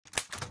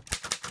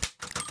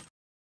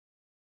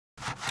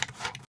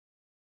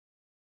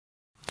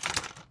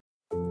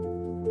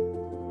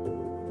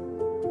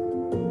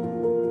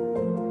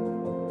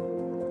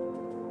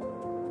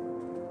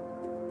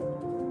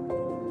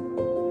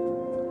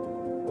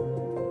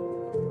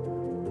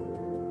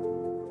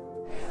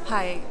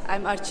Hi,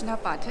 I'm Archana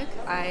Pathak.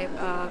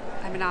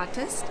 I'm an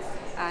artist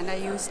and I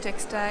use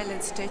textile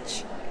and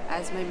stitch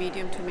as my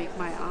medium to make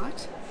my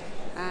art.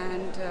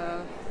 And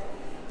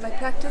my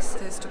practice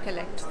is to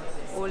collect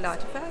old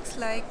artifacts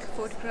like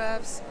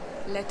photographs,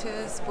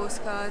 letters,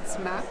 postcards,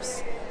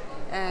 maps,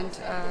 and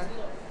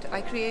I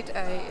create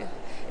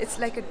it's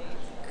like a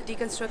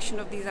deconstruction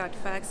of these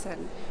artifacts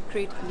and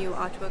create a new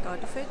artwork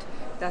out of it.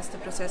 That's the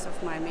process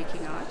of my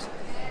making art.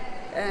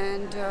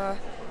 And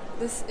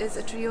this is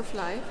a tree of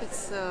life.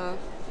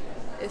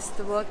 It's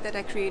the work that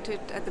I created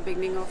at the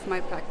beginning of my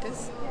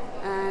practice.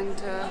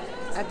 And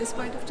at this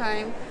point of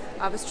time,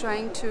 I was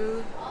trying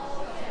to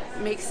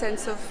make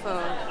sense of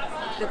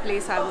the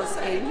place I was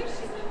in.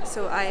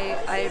 So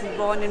I'm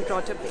born and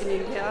brought up in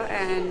India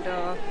and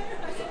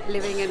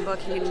living and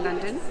working in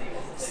London.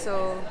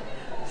 So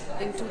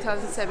in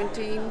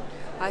 2017,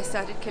 I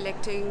started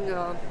collecting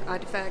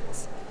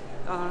artifacts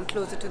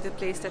closer to the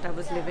place that I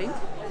was living.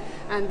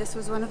 And this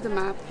was one of the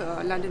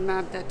London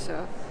map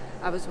that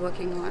I was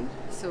working on.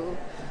 So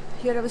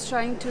here I was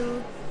trying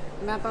to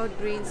map out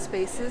green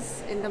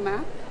spaces in the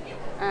map,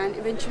 and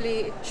eventually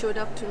it showed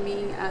up to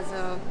me as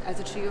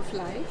a tree of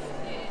life,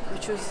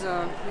 which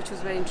was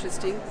very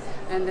interesting.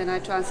 And then I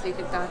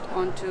translated that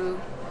onto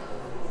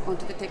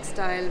the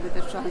textile with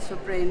a transfer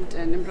print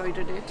and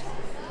embroidered it.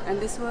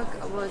 And this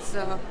work was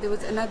there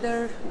was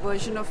another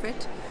version of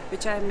it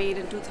which I made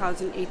in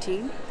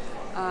 2018,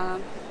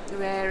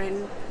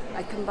 wherein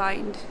I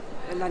combined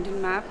a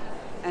London map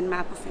and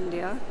map of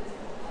India,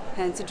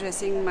 hence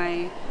addressing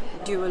my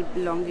dual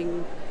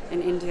belonging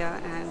in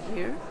India and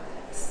here.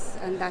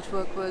 And that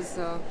work was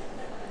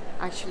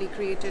actually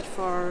created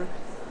for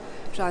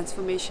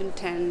Transformation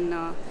 10,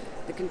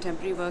 the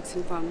contemporary works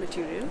in found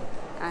material,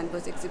 and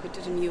was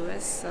exhibited in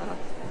US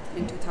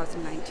in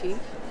 2019.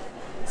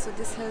 So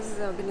this has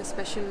been a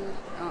special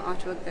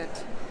artwork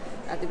that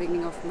at the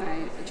beginning of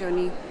my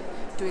journey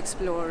to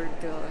explore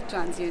the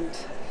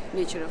transient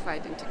nature of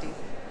identity.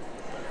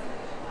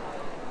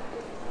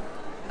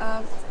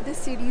 This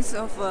series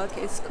of work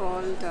is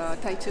called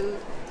titled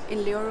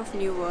In Lure of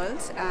New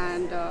Worlds,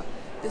 and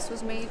this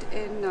was made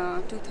in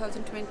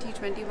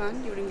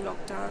 2020-21 during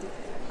lockdown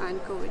and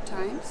COVID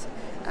times.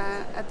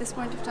 At this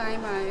point of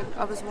time,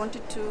 I was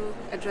wanted to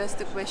address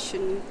the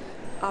question,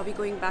 are we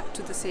going back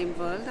to the same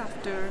world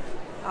after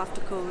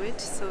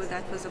COVID? So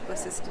that was a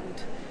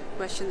persistent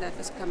question that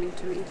was coming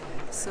to me.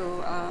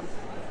 So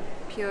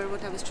here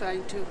what I was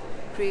trying to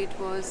create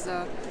was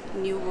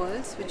new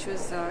worlds, which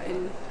was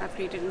I've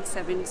created in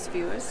 7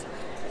 spheres.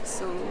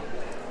 So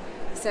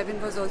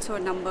 7 was also a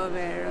number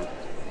where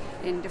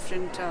in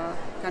different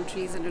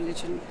countries and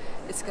religion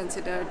it's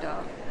considered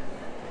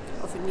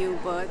of a new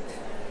birth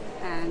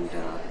and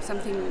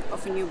something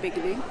of a new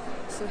beginning.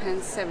 So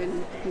hence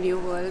 7 new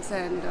worlds,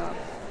 and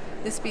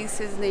this piece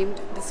is named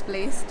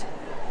Displaced,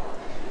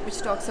 which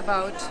talks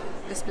about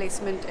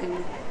displacement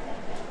in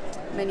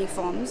many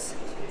forms.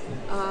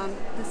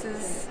 This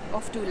is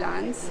of 2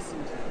 lands.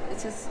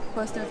 It is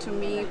personal to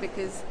me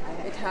because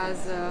it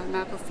has a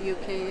map of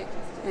UK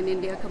and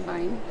India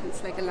combined.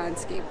 It's like a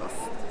landscape of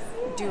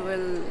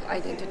dual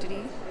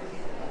identity.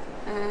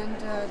 And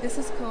this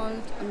is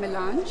called a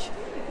melange,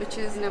 which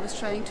is, and I was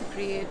trying to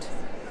create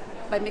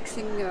by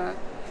mixing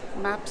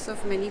maps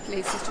of many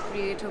places to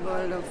create a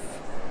world of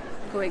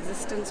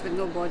coexistence with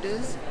no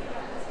borders.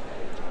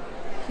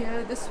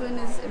 Here, this one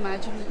is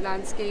imagined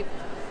landscape,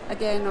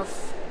 again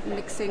of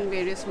mixing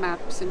various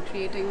maps and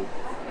creating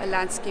a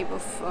landscape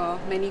of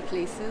many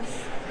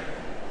places.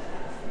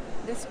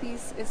 This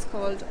piece is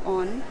called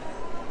On.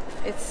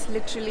 It's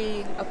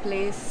literally a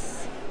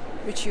place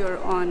which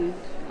you're on,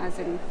 as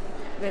in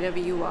wherever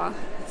you are.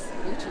 It's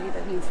literally,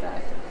 that means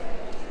that.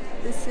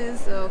 This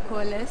is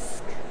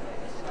coalesce.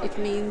 It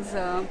means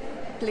a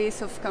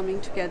place of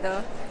coming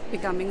together,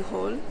 becoming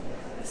whole.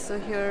 So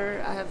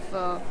here I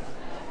have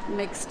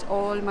mixed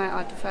all my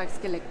artifacts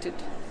collected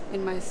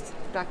in my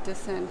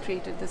practice and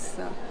created this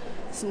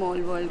small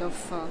world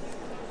of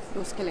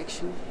those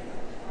collection.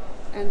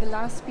 And the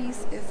last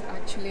piece is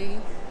actually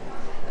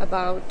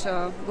about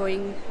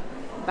going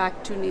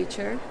back to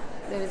nature.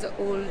 There is an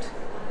old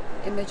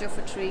image of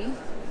a tree,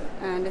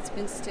 and it's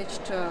been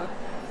stitched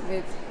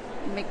with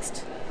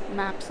mixed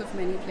maps of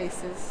many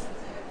places.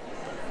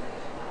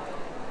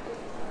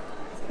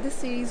 This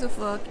series of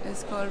work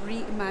is called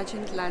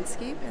Reimagined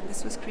Landscape, and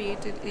this was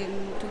created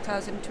in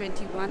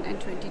 2021 and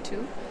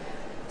 22.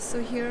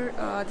 So here,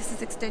 this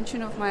is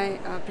extension of my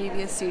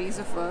previous series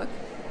of work,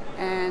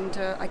 and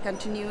I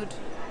continued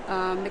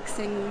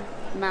mixing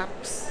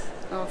maps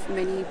of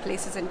many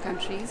places and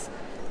countries.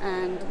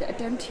 And the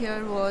attempt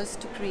here was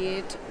to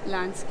create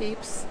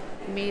landscapes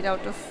made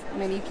out of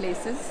many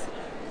places,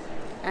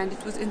 and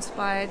it was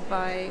inspired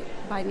by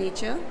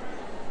nature,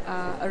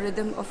 a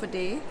rhythm of a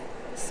day.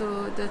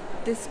 So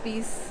this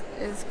piece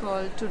is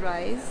called To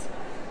Rise,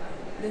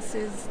 this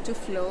is To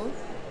Flow,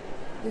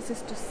 this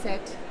is To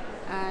Set,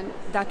 and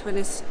that one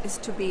is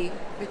To Be,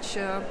 which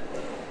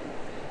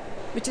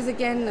is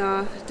again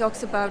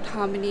talks about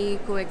harmony,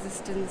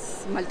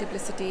 coexistence,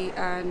 multiplicity,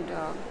 and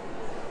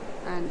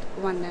and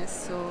oneness.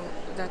 So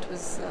that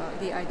was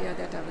the idea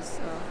that I was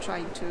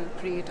trying to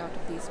create out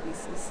of these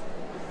pieces.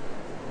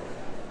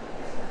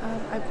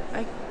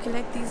 I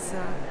collect these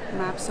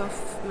maps of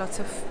lots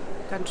of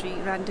country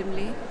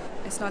randomly.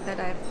 It's not that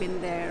I've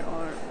been there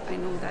or I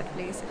know that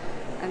place,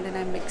 and then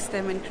I mix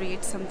them and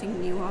create something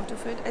new out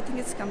of it. I think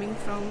it's coming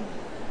from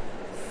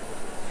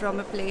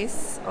a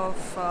place of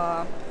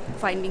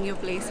finding your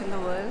place in the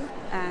world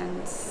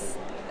and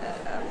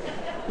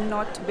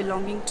not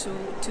belonging to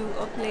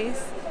a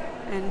place,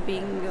 and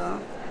being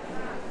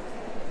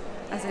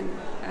as in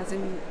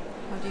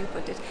how do you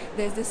put it?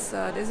 There's this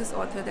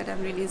author that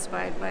I'm really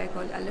inspired by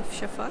called Alif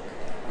Shafak,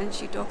 and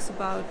she talks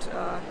about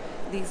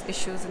these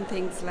issues and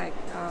things like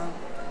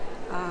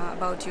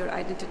about your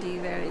identity,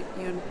 where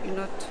you're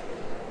not.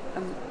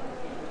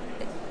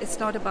 It's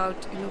not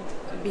about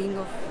being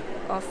of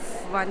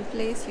one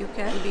place. You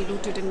can be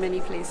rooted in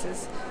many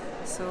places.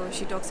 So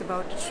she talks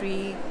about a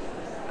tree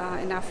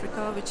in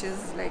Africa, which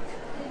is like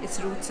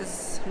its roots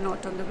is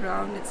not on the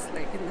ground; it's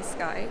like in the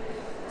sky.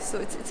 So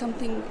it's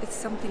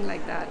something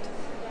like that,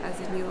 as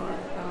in your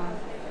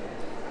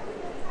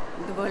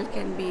world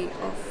can be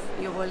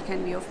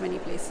of many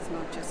places,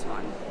 not just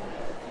one.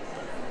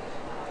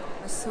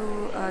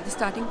 So the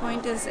starting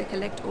point is I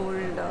collect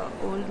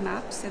old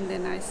maps, and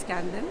then I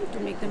scan them to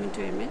make them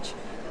into image.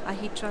 I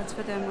heat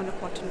transfer them on a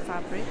cotton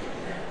fabric.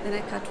 Then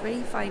I cut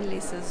very fine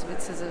laces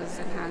with scissors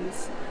and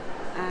hands,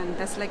 and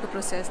that's like a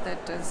process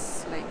that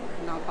is like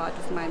now part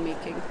of my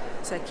making.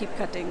 So I keep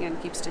cutting and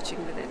keep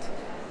stitching with it.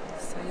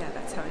 So yeah,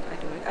 that's how I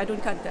do it. I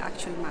don't cut the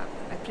actual map.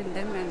 I print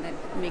them and then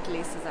make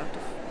laces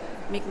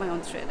make my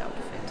own thread out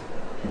of it.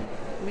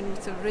 I mean,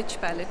 it's a rich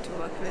palette to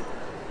work with,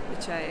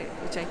 which I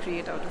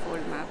create out of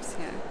old maps.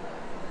 Yeah.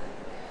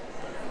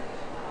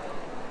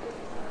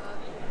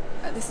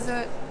 This is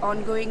an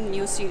ongoing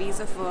new series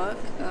of work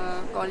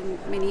called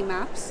Mini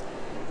Maps,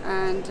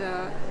 and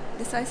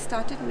this I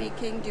started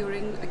making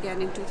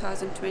again in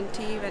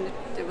 2020 when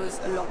there was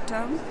a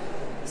lockdown.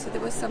 So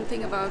there was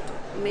something about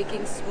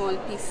making small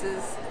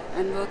pieces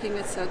and working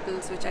with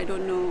circles, which I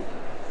don't know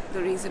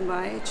the reason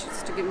why. It's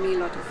just to give me a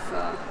lot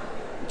of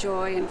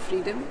joy and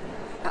freedom.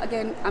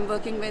 Again, I'm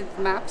working with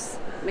maps,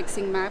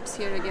 mixing maps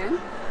here again,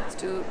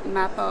 to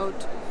map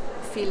out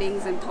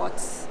feelings and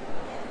thoughts,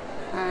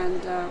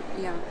 and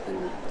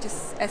and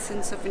just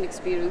essence of an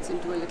experience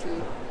into a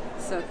little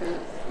circle,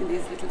 in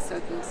these little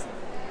circles.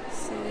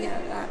 So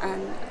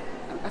and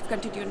I've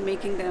continued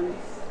making them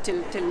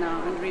till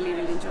now and really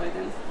enjoy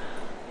them.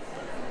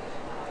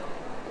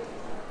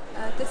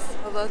 This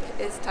work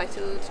is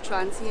titled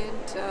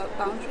Transient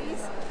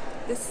Boundaries.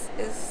 This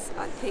is,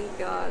 I think,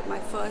 my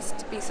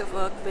first piece of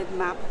work with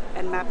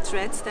map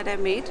threads that I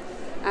made,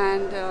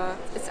 and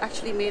it's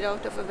actually made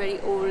out of a very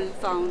old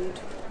found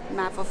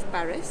map of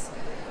Paris.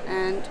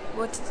 And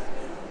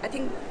I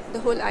think the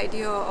whole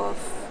idea of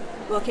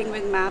working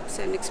with maps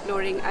and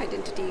exploring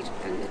identity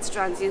and its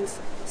transience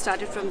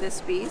started from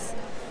this piece,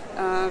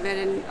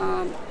 wherein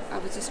I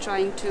was just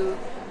trying to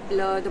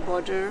blur the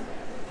border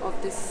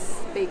of this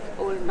big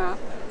old map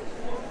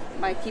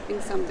by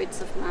keeping some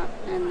bits of map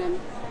and then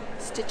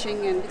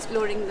stitching and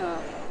exploring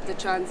the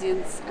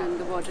transience and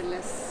the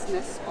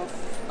borderlessness of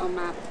a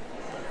map.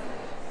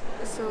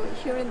 So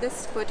here in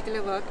this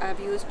particular work I've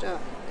used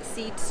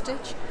seed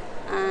stitch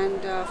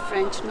and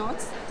French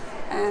knots,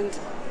 and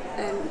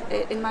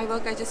in my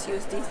work I just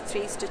use these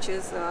 3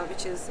 stitches,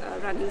 which is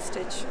running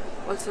stitch,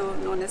 also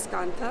known as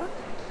kantha,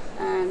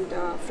 and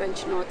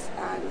French knots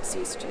and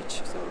seed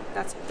stitch. So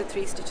that's the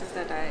 3 stitches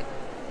that I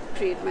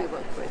create my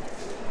work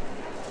with.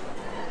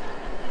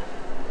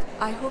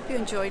 I hope you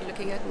enjoyed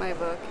looking at my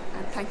work,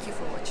 and thank you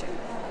for watching.